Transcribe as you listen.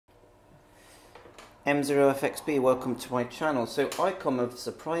M0FXB, welcome to my channel. So ICOM have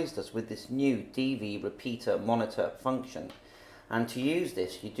surprised us with this new DV repeater monitor function, and to use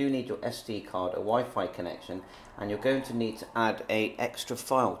this you do need your SD card, a Wi-Fi connection, and you're going to need to add an extra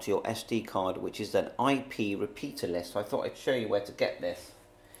file to your SD card, which is an IP repeater list. So I thought I'd show you where to get this.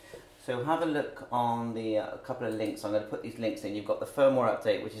 So have a look on the a couple of links. I'm going to put these links in. You've got the firmware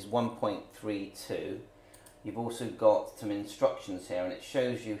update, which is 1.32. You've also got some instructions here, and it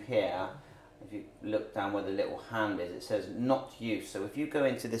shows you here, if you look down where the little hand is, it says not used. So if you go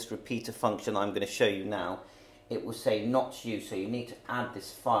into this repeater function I'm going to show you now, it will say not used. So you need to add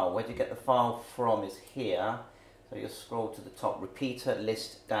this file. Where do you get the file from is here. So you'll scroll to the top, repeater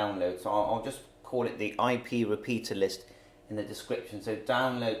list download. So I'll just call it the IP repeater list in the description. So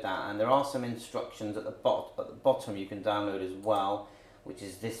download that, and there are some instructions at the bottom you can download as well, which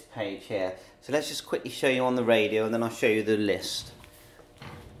is this page here. So let's just quickly show you on the radio, and then I'll show you the list.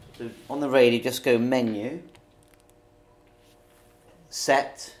 So on the radio, just go menu,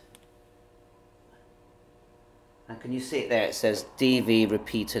 set, and can you see it there? It says DV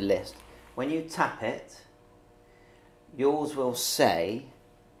repeater list. When you tap it, yours will say,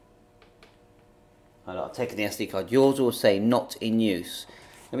 I've taken the SD card, yours will say not in use.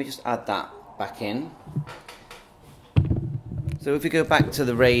 Let me just add that back in. So if we go back to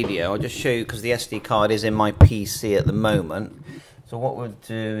the radio, I'll just show you, because the SD card is in my PC at the moment. So what we'll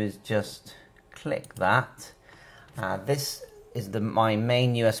do is just click that. This is my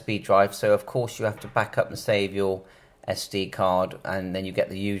main USB drive, so of course you have to back up and save your SD card, and then you get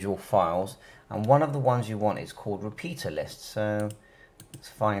the usual files. And one of the ones you want is called repeater list. So let's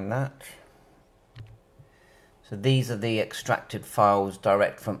find that. So these are the extracted files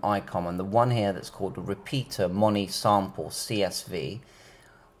direct from ICOM, and the one here that's called the RPTMONI-file CSV.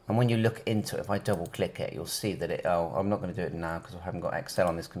 And when you look into it, if I double click it, you'll see that it, I'm not going to do it now because I haven't got Excel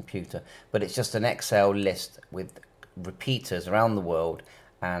on this computer, but it's just an Excel list with repeaters around the world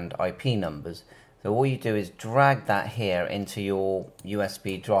and IP numbers. So all you do is drag that here into your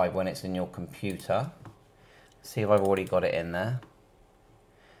USB drive when it's in your computer. See if I've already got it in there.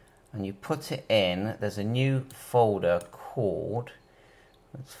 And you put it in, there's a new folder called,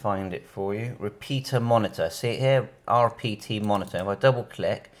 let's find it for you, repeater monitor. See it here, RPT monitor. If I double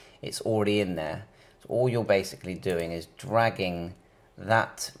click, it's already in there. So all you're basically doing is dragging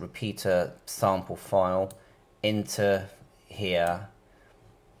that repeater sample file into here.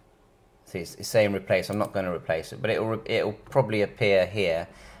 See, it's saying replace. I'm not going to replace it, but it'll probably appear here,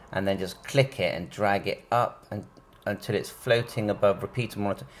 and then just click it and drag it up until it's floating above repeater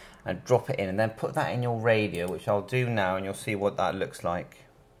monitor, and drop it in, and then put that in your radio, which I'll do now, and you'll see what that looks like.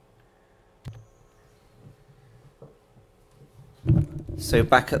 So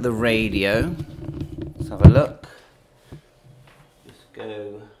back at the radio, let's have a look. Just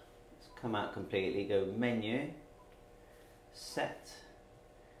go, let's come out completely, go menu, set,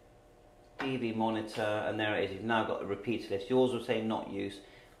 DV monitor, and there it is. You've now got the repeater list. Yours will say not used.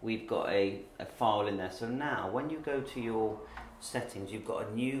 We've got a file in there. So now when you go to your settings, you've got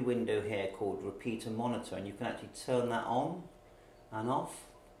a new window here called repeater monitor, and you can actually turn that on and off.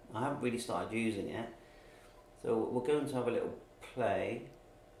 I haven't really started using it, so we're going to have a little play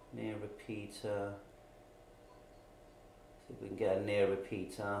near repeater. See if we can get a near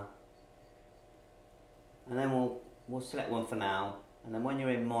repeater, and then we'll select one for now, and then when you're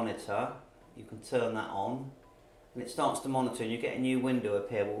in monitor you can turn that on and it starts to monitor, and you get a new window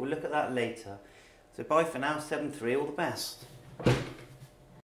appear, but we'll look at that later. So bye for now, 7.3, all the best.